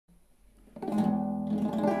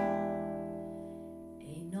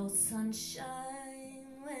sunshine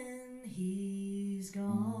when he's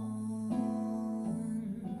gone.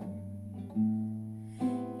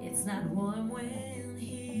 It's not warm when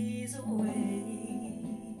he's away.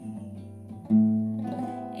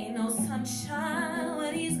 Ain't no sunshine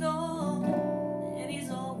when he's gone, and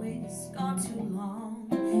he's always gone too long.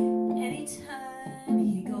 Anytime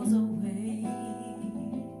he goes away,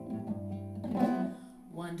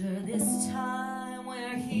 wonder this time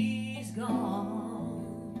where he's gone.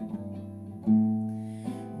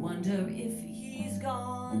 Wonder if he's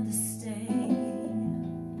gone to stay.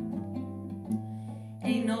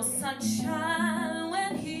 Ain't no sunshine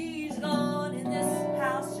when he's gone, and this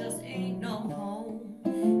house just ain't no home.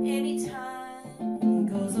 Anytime he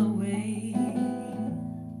goes away.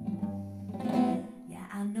 Yeah,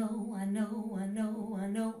 I know, I know, I know, I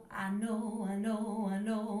know, I know, I know, I know, I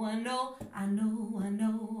know, I know, I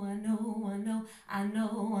know, I know, I know, I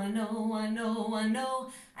know, I know, I know, I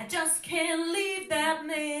know. I just can't leave that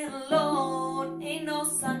man alone. Ain't no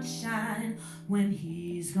sunshine when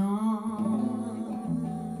he's gone.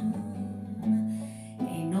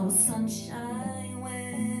 Ain't no sunshine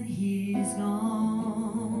when he's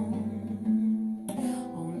gone.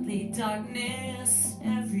 Only darkness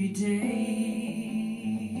every day.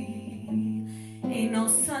 Ain't no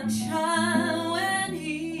sunshine when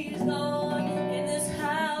he's gone. In this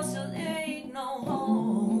house just ain't no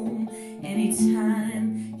home.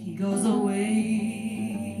 Anytime he goes away.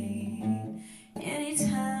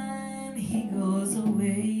 Anytime he goes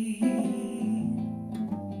away.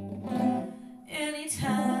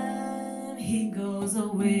 Anytime he goes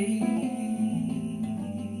away.